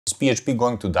Is PHP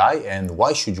going to die and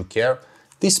why should you care?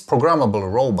 This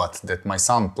programmable robot that my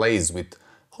son plays with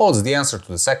holds the answer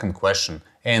to the second question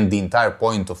and the entire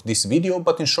point of this video,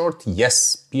 but in short,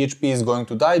 yes, PHP is going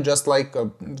to die just like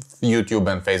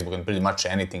YouTube and Facebook and pretty much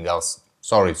anything else.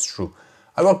 Sorry, it's true.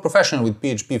 I worked professionally with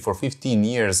PHP for 15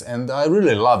 years and I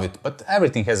really love it, but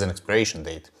everything has an expiration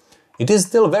date. It is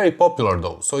still very popular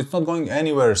though, so it's not going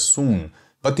anywhere soon.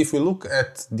 But if we look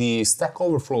at the Stack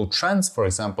Overflow trends, for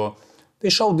example, they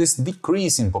show this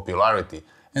decrease in popularity.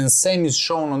 And same is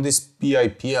shown on this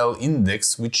PIPL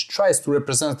index, which tries to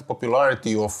represent the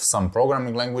popularity of some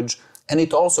programming language, and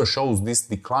it also shows this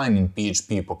decline in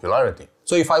PHP popularity.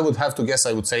 So if I would have to guess,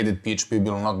 I would say that PHP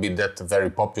will not be that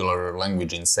very popular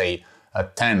language in, say,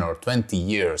 10 or 20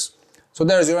 years. So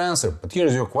there's your answer, but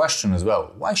here's your question as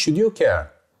well. Why should you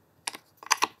care?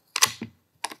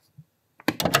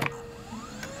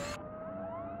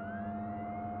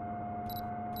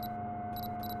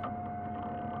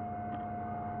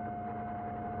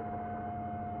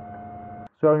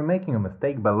 So are you making a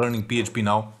mistake by learning PHP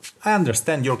now? I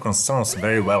understand your concerns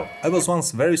very well. I was once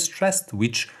very stressed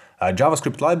which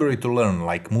JavaScript library to learn,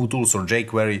 like MooTools or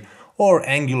jQuery, or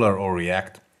Angular or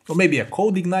React, or maybe a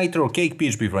CodeIgniter or Cake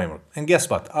PHP framework. And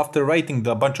guess what? After writing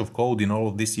a bunch of code in all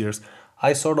of these years,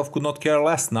 I sort of could not care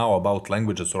less now about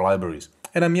languages or libraries.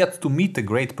 And I'm yet to meet a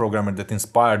great programmer that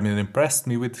inspired me and impressed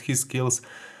me with his skills,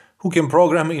 who can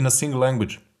program in a single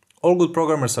language. All good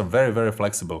programmers are very, very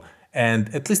flexible,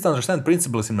 and at least understand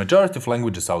principles in majority of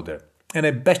languages out there. And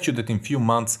I bet you that in few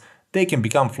months they can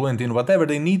become fluent in whatever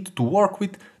they need to work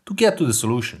with to get to the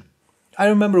solution. I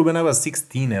remember when I was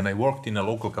 16 and I worked in a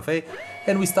local cafe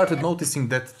and we started noticing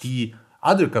that the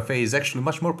other cafe is actually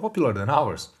much more popular than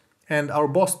ours. And our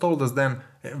boss told us then,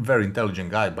 a very intelligent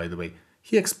guy by the way,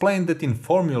 he explained that in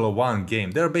Formula 1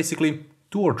 game there are basically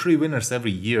 2 or 3 winners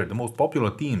every year, the most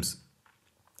popular teams.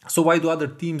 So why do other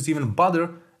teams even bother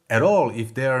at all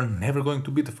if they are never going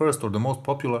to be the first or the most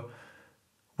popular?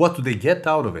 What do they get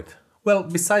out of it? Well,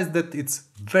 besides that it's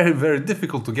very, very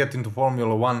difficult to get into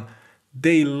Formula 1,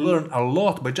 they learn a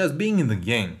lot by just being in the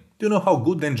game. Do you know how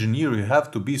good engineer you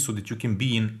have to be so that you can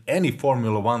be in any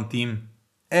Formula 1 team?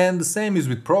 And the same is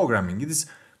with programming. It is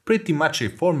pretty much a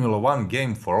Formula 1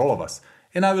 game for all of us.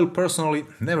 And I will personally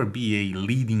never be a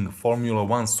leading Formula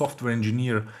 1 software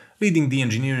engineer, leading the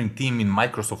engineering team in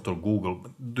Microsoft or Google.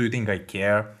 Do you think I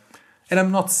care? And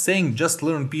I'm not saying just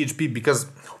learn PHP because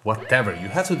whatever, you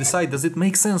have to decide, does it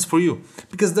make sense for you?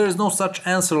 Because there is no such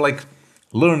answer like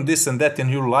learn this and that and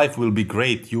your life will be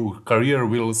great, your career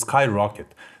will skyrocket.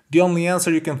 The only answer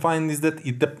you can find is that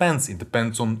it depends. It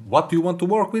depends on what you want to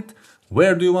work with,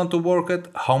 where do you want to work at,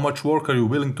 how much work are you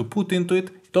willing to put into it.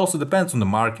 It also depends on the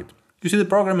market. You see, the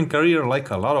programming career, like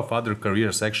a lot of other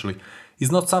careers actually, is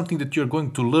not something that you're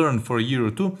going to learn for a year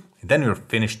or two, and then you're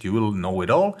finished, you will know it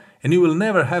all, and you will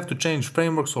never have to change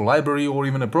frameworks or library or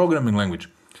even a programming language.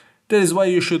 That is why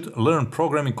you should learn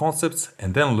programming concepts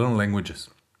and then learn languages.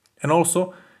 And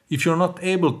also, if you're not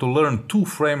able to learn 2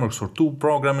 frameworks or 2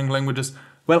 programming languages,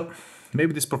 well,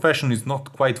 maybe this profession is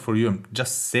not quite for you, I'm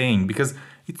just saying, because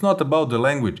it's not about the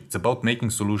language, it's about making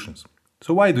solutions.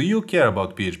 So why do you care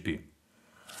about PHP?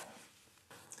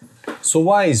 So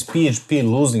why is PHP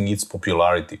losing its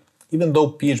popularity? Even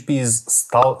though PHP is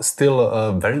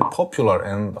still very popular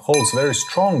and holds very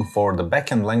strong for the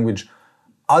backend language,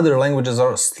 other languages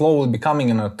are slowly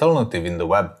becoming an alternative in the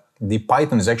web. The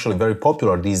Python is actually very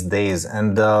popular these days,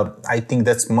 and I think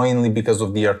that's mainly because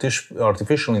of the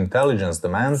artificial intelligence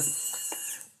demand.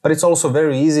 But it's also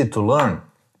very easy to learn.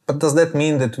 But does that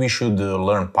mean that we should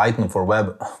learn Python for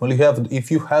web? Well, if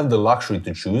you have the luxury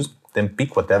to choose, then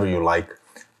pick whatever you like.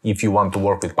 If you want to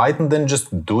work with Python, then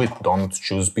just do it. Don't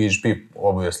choose PHP,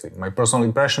 obviously. My personal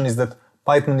impression is that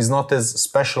Python is not as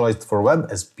specialized for web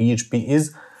as PHP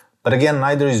is, but again,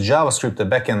 neither is JavaScript a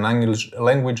backend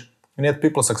language, and yet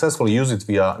people successfully use it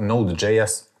via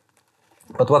Node.js.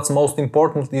 But what's most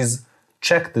important is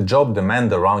check the job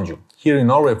demand around you. Here in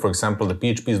Norway, for example, the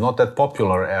PHP is not that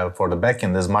popular for the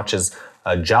backend as much as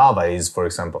Java is, for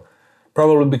example.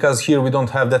 Probably because here we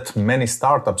don't have that many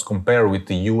startups compared with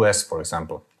the US, for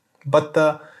example. But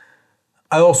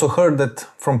I also heard that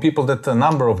from people that a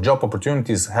number of job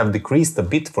opportunities have decreased a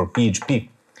bit for PHP.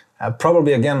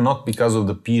 Probably again not because of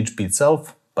the PHP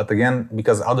itself, but again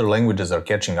because other languages are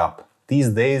catching up. These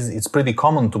days it's pretty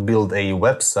common to build a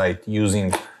website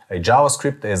using a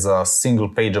JavaScript as a single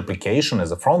page application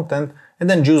as a front end, and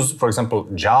then use, for example,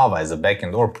 Java as a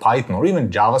backend, or Python, or even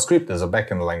JavaScript as a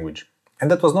backend language. And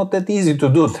that was not that easy to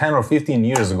do 10 or 15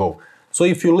 years ago. So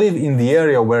if you live in the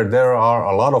area where there are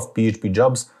a lot of PHP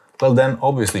jobs, well then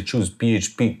obviously choose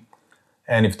PHP.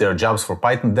 And if there are jobs for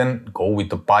Python, then go with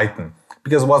the Python.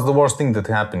 Because what's the worst thing that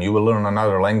can happen? You will learn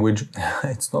another language.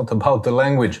 It's not about the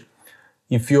language.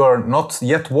 If you are not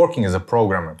yet working as a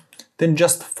programmer, then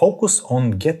just focus on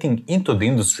getting into the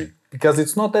industry. Because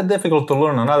it's not that difficult to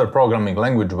learn another programming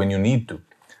language when you need to.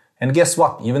 And guess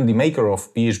what? Even the maker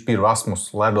of PHP, Rasmus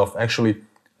Lardov, actually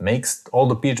makes all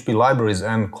the PHP libraries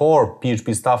and core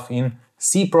PHP stuff in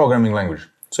C programming language.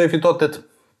 So if you thought that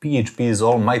PHP is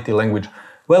almighty language,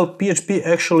 well, PHP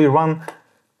actually run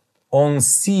on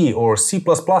C or C++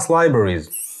 libraries.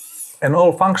 And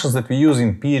all functions that we use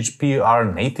in PHP are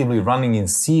natively running in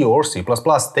C or C++.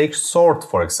 Take sort,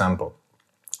 for example.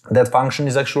 That function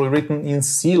is actually written in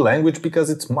C language because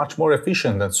it's much more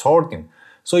efficient than sorting.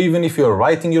 So even if you're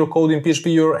writing your code in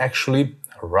PHP, you're actually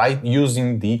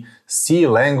using the C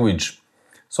language.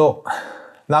 So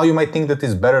now you might think that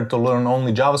it's better to learn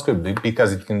only JavaScript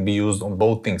because it can be used on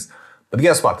both things. But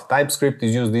guess what? TypeScript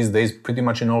is used these days pretty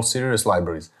much in all serious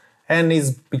libraries and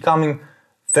is becoming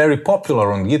very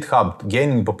popular on GitHub,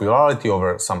 gaining popularity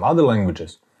over some other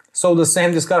languages. So the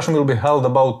same discussion will be held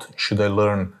about should I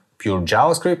learn pure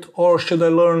JavaScript or should I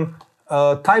learn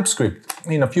TypeScript?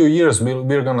 In a few years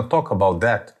we're going to talk about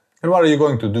that. And what are you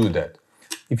going to do that?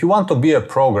 If you want to be a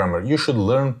programmer, you should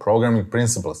learn programming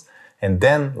principles and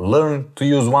then learn to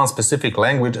use one specific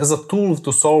language as a tool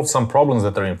to solve some problems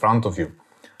that are in front of you.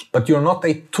 But you're not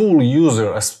a tool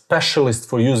user, a specialist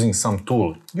for using some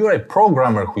tool. You're a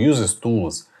programmer who uses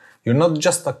tools. You're not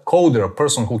just a coder, a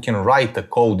person who can write a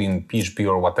code in PHP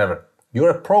or whatever.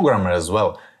 You're a programmer as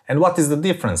well. And what is the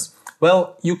difference?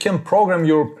 Well, you can program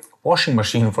your washing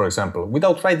machine, for example,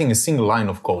 without writing a single line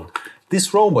of code.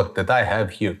 This robot that I have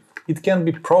here, it can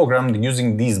be programmed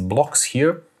using these blocks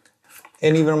here,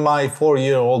 and even my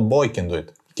 4-year-old boy can do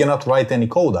it. He cannot write any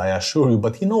code, I assure you,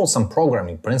 but he knows some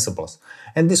programming principles.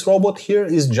 And this robot here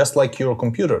is just like your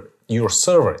computer, your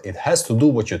server. It has to do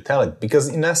what you tell it, because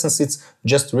in essence it's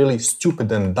just really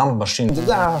stupid and dumb machine.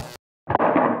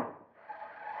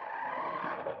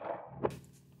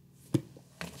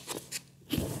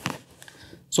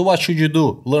 So what should you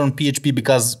do? Learn PHP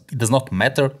because it does not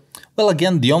matter? Well,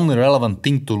 again, the only relevant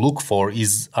thing to look for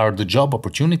are the job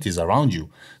opportunities around you.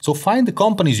 So find the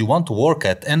companies you want to work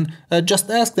at and just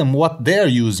ask them what they're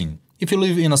using. If you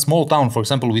live in a small town, for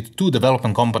example, with 2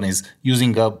 development companies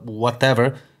using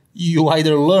whatever, you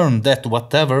either learn that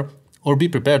whatever or be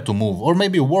prepared to move, or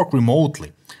maybe work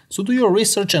remotely. So do your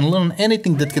research and learn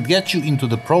anything that could get you into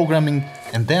the programming,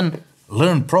 and then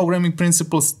learn programming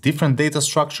principles, different data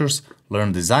structures,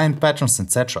 learn design patterns,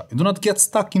 etc. Do not get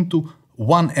stuck into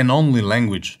one and only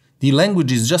language. The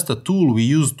language is just a tool we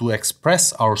use to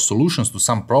express our solutions to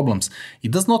some problems.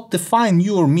 It does not define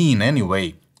you or me in any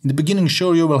way. In the beginning,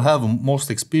 sure, you will have most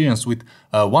experience with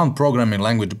one programming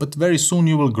language, but very soon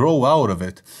you will grow out of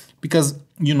it, because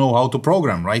you know how to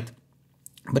program, right?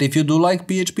 But if you do like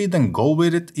PHP, then go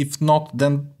with it. If not,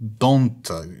 then don't.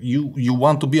 You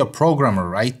want to be a programmer,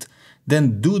 right?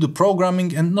 Then do the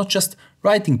programming and not just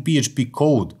writing PHP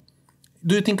code.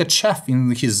 Do you think a chef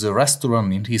in his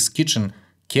restaurant, in his kitchen,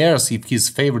 cares if his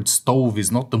favorite stove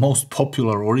is not the most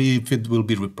popular, or if it will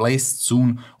be replaced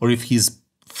soon, or if his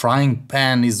frying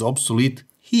pan is obsolete?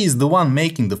 He is the one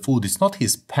making the food, it's not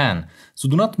his pan. So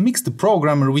do not mix the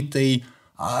programmer with a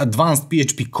advanced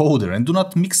PHP coder, and do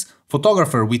not mix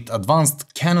photographer with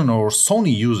advanced Canon or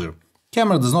Sony user.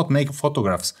 Camera does not make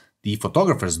photographs, the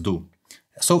photographers do.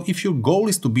 So if your goal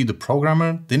is to be the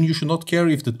programmer, then you should not care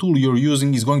if the tool you're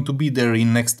using is going to be there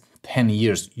in next 10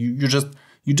 years. You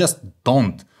just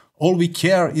don't. All we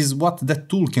care is what that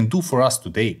tool can do for us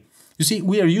today. You see,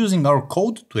 we are using our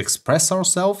code to express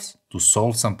ourselves, to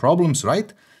solve some problems,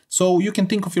 right? So you can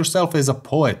think of yourself as a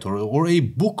poet or a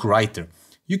book writer.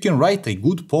 You can write a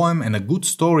good poem and a good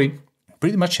story in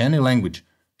pretty much any language.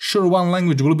 Sure, one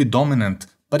language will be dominant,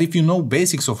 but if you know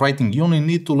basics of writing, you only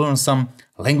need to learn some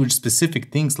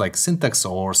language-specific things like syntax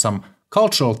or some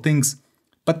cultural things.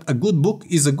 But a good book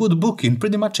is a good book in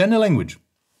pretty much any language.